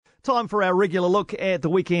Time for our regular look at the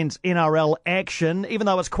weekend's NRL action. Even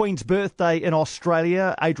though it's Queen's birthday in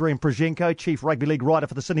Australia, Adrian Prozhenko, Chief Rugby League writer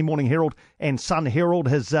for the Sydney Morning Herald and Sun Herald,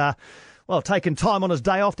 has taken time on his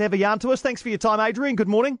day off to have a yarn to us. Thanks for your time, Adrian. Good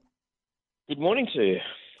morning. Good morning to you.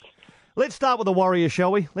 Let's start with the Warriors,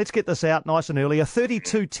 shall we? Let's get this out nice and early. A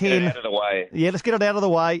 32-10... Get it out of the way. Yeah, let's get it out of the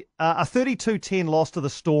way. A 32-10 loss to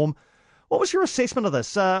the Storm. What was your assessment of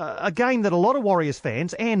this? A game that a lot of Warriors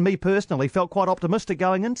fans, and me personally, felt quite optimistic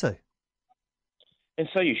going into. And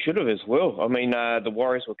so you should have as well. I mean, the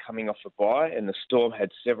Warriors were coming off a bye, and the Storm had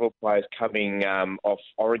several players coming off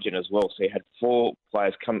Origin as well. So you had 4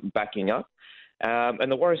 players backing up. And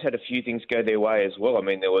the Warriors had a few things go their way as well. I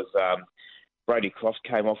mean, there was Brody Croft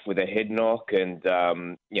came off with a head knock, and,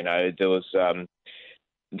 there was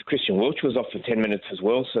Christian Welch was off for 10 minutes as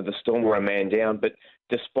well, so the Storm were a man down. But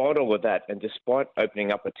despite all of that, and despite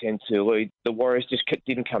opening up a 10-2 lead, the Warriors just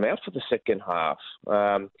didn't come out for the second half.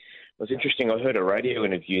 It was interesting. I heard a radio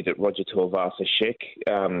interview that Roger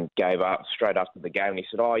Tuivasa-Sheck gave up straight after the game, and he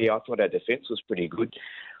said, I thought our defence was pretty good.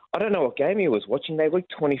 I don't know what game he was watching. They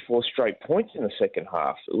leaked 24 straight points in the second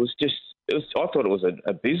half. I thought it was an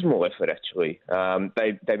abysmal effort, actually.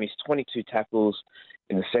 They missed 22 tackles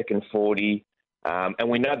in the second 40. And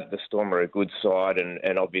we know that the Storm are a good side,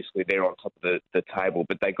 and obviously they're on top of the table,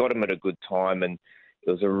 but they got them at a good time, and it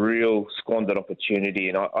was a real squandered opportunity.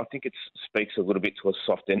 And I think it speaks a little bit to a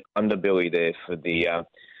soft underbelly there for the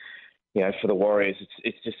for the Warriors.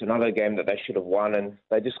 It's just another game that they should have won, and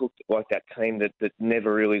they just looked like that team that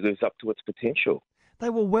never really lives up to its potential. They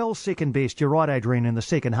were well second best, you're right, Adrian, in the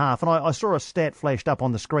second half. And I saw a stat flashed up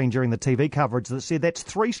on the screen during the TV coverage that said that's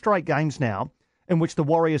 3 straight games now in which the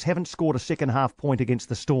Warriors haven't scored a second half point against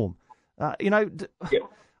the Storm. I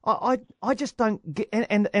just don't get...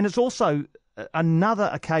 And it's also another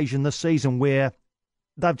occasion this season where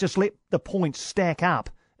they've just let the points stack up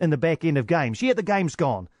in the back end of games. Yeah, the game's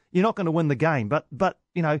gone. You're not going to win the game, but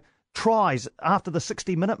tries after the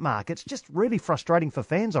 60-minute mark. It's just really frustrating for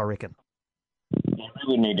fans, I reckon. They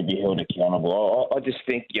really need to be held accountable. I just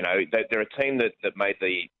think, they're a team that made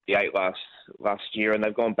the 8 last year, and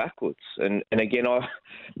they've gone backwards. And again, I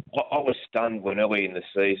was stunned when early in the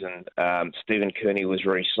season Stephen Kearney was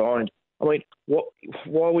re-signed. I mean,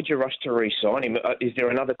 why would you rush to re-sign him? Is there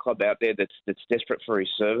another club out there that's desperate for his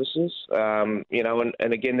services? And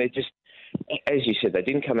again, they're just, as you said, they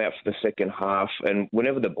didn't come out for the second half, and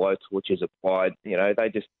whenever the blowtorch is applied,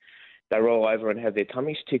 they roll over and have their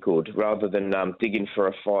tummies tickled rather than dig in for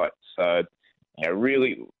a fight. So,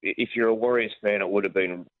 really, if you're a Warriors fan, it would have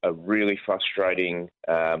been a really frustrating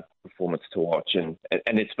performance to watch, and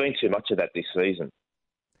it's been too much of that this season.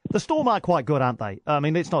 The Storm are quite good, aren't they? I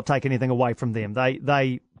mean, let's not take anything away from them.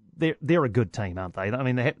 They're a good team, aren't they? I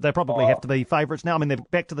mean, they probably have to be favourites now. I mean, they're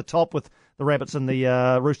back to the top with the Rabbits and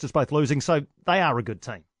the Roosters both losing, so they are a good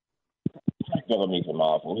team. Bellamy's a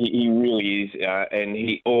marvel. He really is, and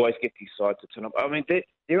he always gets his side to turn up. I mean,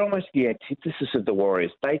 they're almost the antithesis of the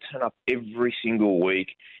Warriors. They turn up every single week.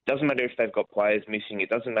 Doesn't matter if they've got players missing. It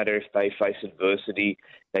doesn't matter if they face adversity.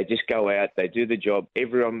 They just go out. They do the job.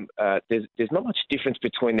 Everyone, there's not much difference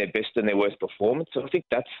between their best and their worst performance. So I think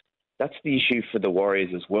that's the issue for the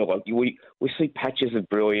Warriors as well. Like we see patches of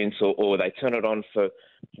brilliance, or they turn it on for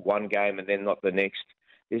one game and then not the next.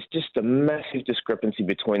 There's just a massive discrepancy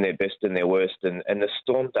between their best and their worst, and the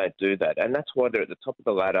Storm don't do that. And that's why they're at the top of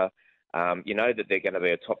the ladder. You know that they're going to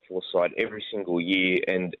be a top 4 side every single year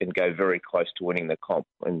and go very close to winning the comp.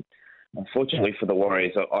 And unfortunately for the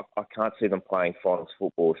Warriors, I can't see them playing finals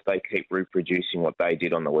football if they keep reproducing what they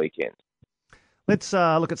did on the weekend. Let's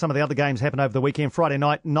look at some of the other games happened over the weekend. Friday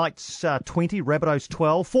night, Knights 20, Rabbitohs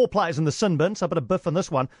 12. 4 players in the sin bin, so a bit of biff in this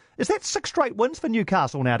one. Is that 6 straight wins for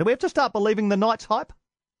Newcastle now? Do we have to start believing the Knights hype?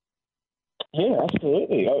 Yeah,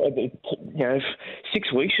 absolutely.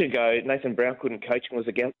 6 weeks ago, Nathan Brown couldn't coach and was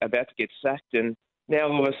about to get sacked, and now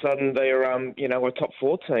all of a sudden they're a top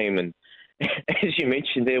 4 team. And as you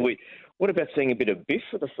mentioned there, what about seeing a bit of biff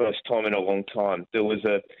for the first time in a long time? There was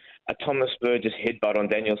a Thomas Burgess headbutt on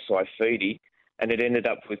Daniel Saifidi, and it ended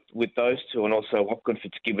up with those two, and also Lachlan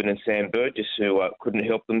Fitzgibbon and Sam Burgess, who couldn't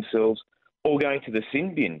help themselves, all going to the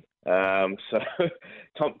sin bin. So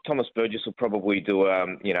Thomas Burgess will probably do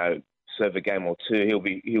serve a game or 2.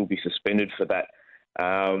 He'll be suspended for that.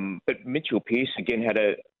 But Mitchell Pearce again had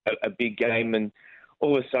a big game, and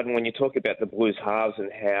all of a sudden when you talk about the Blues halves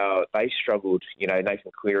and how they struggled,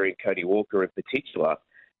 Nathan Cleary and Cody Walker in particular,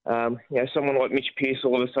 someone like Mitch Pearce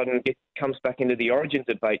all of a sudden comes back into the Origin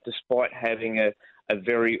debate despite having a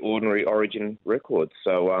very ordinary Origin record.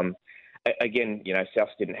 So again,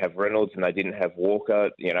 Souths didn't have Reynolds and they didn't have Walker,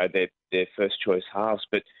 their first choice halves,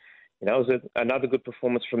 but it was another good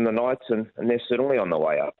performance from the Knights, and they're certainly on the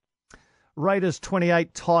way up. Raiders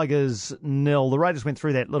 28, Tigers 0. The Raiders went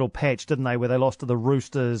through that little patch, didn't they, where they lost to the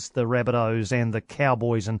Roosters, the Rabbitohs and the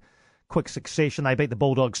Cowboys in quick succession. They beat the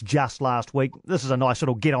Bulldogs just last week. This is a nice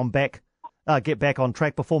little get back on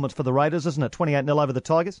track performance for the Raiders, isn't it? 28-0 over the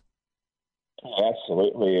Tigers. Oh,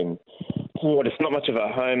 absolutely, and it's not much of a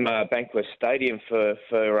home Bankwest Stadium for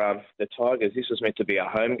the Tigers. This was meant to be a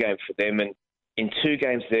home game for them, and in two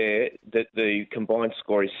games there, the combined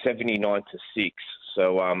score is 79-6.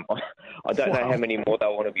 So I don't know how many more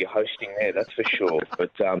they'll want to be hosting there, that's for sure.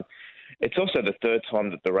 But it's also the third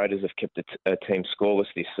time that the Raiders have kept a team scoreless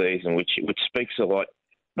this season, which speaks a lot,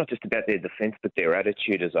 not just about their defence, but their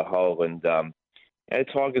attitude as a whole. And the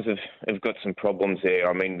Tigers have got some problems there.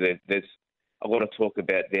 I mean, there's a lot of talk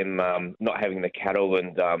about them not having the cattle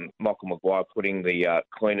and Michael Maguire putting the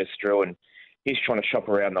cleaners through, and he's trying to shop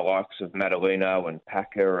around the likes of Madalino and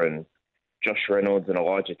Packer and Josh Reynolds and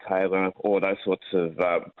Elijah Taylor, all those sorts of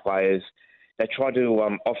players. They tried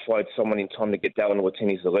to offload someone in time to get Dallin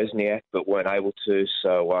Watene-Zelezniak, but weren't able to.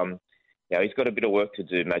 So, he's got a bit of work to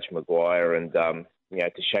do, Madge Maguire, and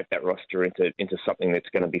to shape that roster into something that's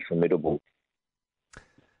going to be formidable.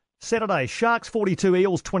 Saturday, Sharks 42,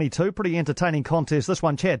 Eels 22. Pretty entertaining contest. This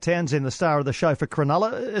one, Chad Townsend, the star of the show for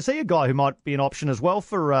Cronulla. Is he a guy who might be an option as well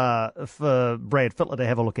for Brad Fittler to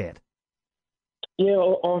have a look at? Yeah,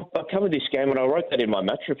 I covered this game and I wrote that in my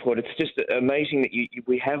match report. It's just amazing that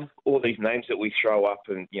we have all these names that we throw up,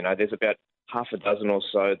 and there's about half a dozen or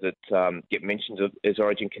so that get mentioned as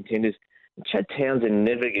Origin contenders. And Chad Townsend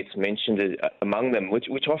never gets mentioned among them, which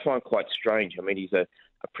I find quite strange. I mean, he's a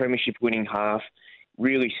premiership winning half,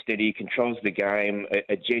 really steady, controls the game,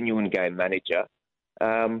 a genuine game manager.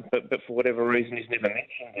 But for whatever reason, he's never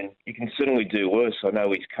mentioned, and you can certainly do worse. I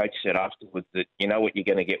know his coach said afterwards that you know what you're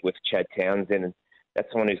going to get with Chad Townsend, and that's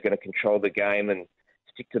someone who's going to control the game and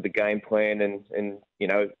stick to the game plan and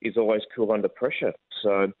is always cool under pressure.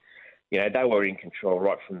 So, they were in control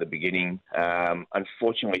right from the beginning.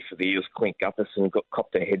 Unfortunately for the Eels, Clint Gutherson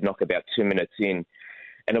copped a head knock about 2 minutes in.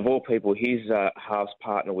 And of all people, his halves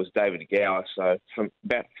partner was David Gower. So from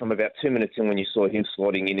about 2 minutes in, when you saw him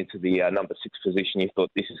slotting into the number 6 position, you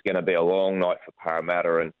thought this is going to be a long night for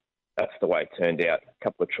Parramatta, and that's the way it turned out. A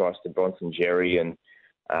couple of tries to Bronson Jerry, and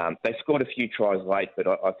they scored a few tries late, but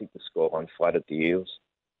I think the scoreline flattered the Eels.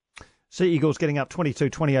 Sea Eagles getting up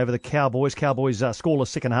 22-20 over the Cowboys. Cowboys scoreless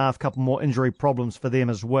second half, couple more injury problems for them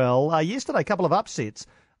as well. Yesterday, a couple of upsets.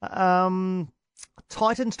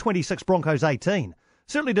 Titans 26, Broncos 18.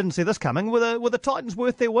 Certainly didn't see this coming. Were the Titans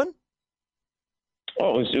worth their win?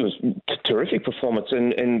 Oh, it was a terrific performance,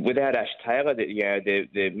 and without Ash Taylor,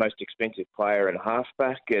 their most expensive player and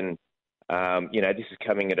halfback, and this is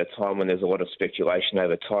coming at a time when there's a lot of speculation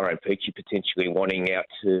over Tyrone Peachey potentially wanting out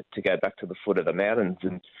to go back to the foot of the mountains,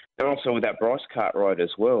 and they're also without Bryce Cartwright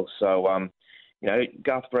as well. So,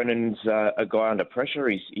 Garth Brennan's a guy under pressure.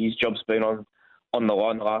 His job's been on the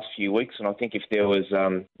line the last few weeks, and I think if there was,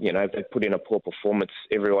 if they put in a poor performance,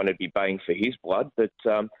 everyone would be baying for his blood. But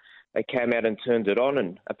they came out and turned it on,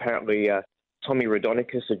 and apparently Tommy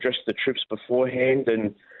Raudonikis addressed the troops beforehand,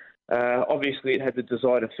 and obviously it had the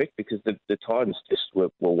desired effect because the Titans just were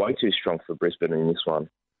way too strong for Brisbane in this one.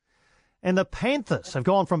 And the Panthers have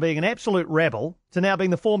gone from being an absolute rabble to now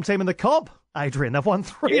being the form team in the comp, Adrian. They've won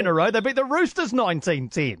 3 in a row. They beat the Roosters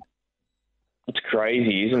 19-10. It's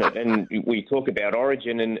crazy, isn't it? And we talk about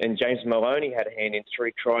Origin, and James Maloney had a hand in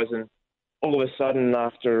 3 tries, and all of a sudden,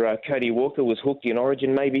 after Cody Walker was hooked in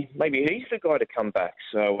Origin, maybe he's the guy to come back.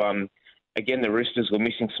 So, again, the Roosters were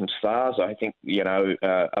missing some stars. I think,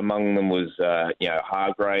 among them was,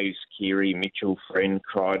 Hargraves, Keary, Mitchell, Friend,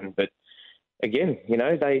 Crichton. But again,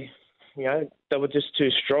 they were just too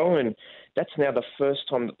strong, and that's now the first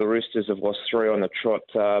time that the Roosters have lost 3 on the trot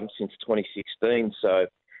since 2016. So,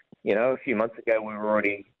 a few months ago we were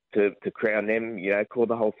ready to crown them, call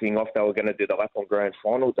the whole thing off. They were going to do the lap on grand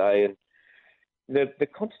final day, and the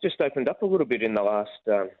comps just opened up a little bit in the last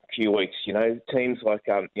few weeks. Teams like,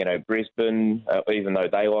 Brisbane, even though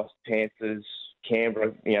they lost, Panthers,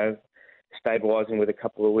 Canberra, stabilising with a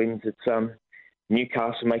couple of wins. It's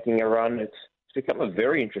Newcastle making a run. It's become a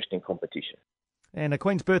very interesting competition. And a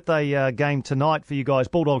Queen's birthday game tonight for you guys,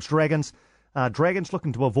 Bulldogs-Dragons. Dragons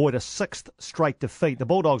looking to avoid a 6th straight defeat. The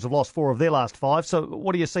Bulldogs have lost 4 of their last 5. So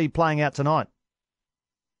what do you see playing out tonight?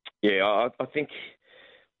 Yeah, I think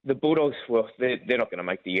the Bulldogs, well, they're not going to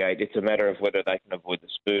make the 8. It's a matter of whether they can avoid the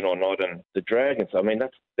spoon or not. And the Dragons, I mean,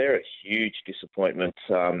 they're a huge disappointment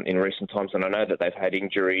in recent times. And I know that they've had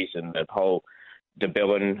injuries, and the whole de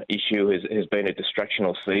Belin issue has been a distraction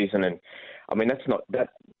all season. And I mean, that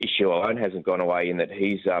issue alone hasn't gone away in that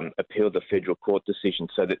he's appealed the federal court decision,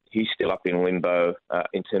 so that he's still up in limbo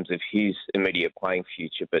in terms of his immediate playing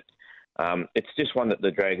future. But it's just one that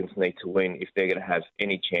the Dragons need to win if they're going to have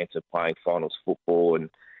any chance of playing finals football. And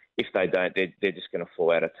if they don't, they're just going to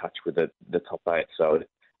fall out of touch with the top 8. So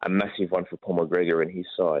a massive one for Paul McGregor and his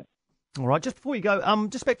side. All right, just before you go,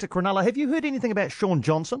 just back to Cronulla, have you heard anything about Sean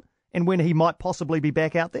Johnson and when he might possibly be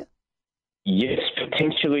back out there? Yes,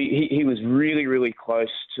 potentially. He was really, really close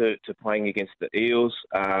to playing against the Eels.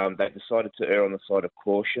 They decided to err on the side of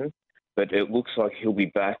caution, but it looks like he'll be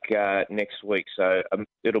back next week. So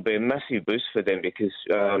it'll be a massive boost for them because,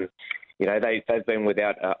 they've been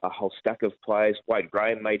without a whole stack of players. Wade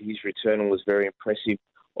Graham made his return and was very impressive.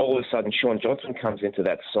 All of a sudden, Sean Johnson comes into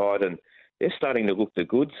that side and they're starting to look the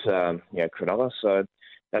goods, Cronulla. So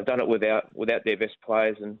they've done it without their best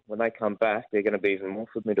players, and when they come back, they're going to be even more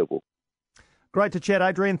formidable. Great to chat,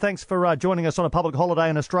 Adrian. Thanks for joining us on a public holiday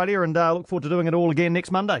in Australia, and look forward to doing it all again next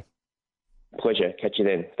Monday. Pleasure. Catch you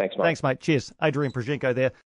then. Thanks, mate. Thanks, mate. Cheers. Adrian Prozhenko there.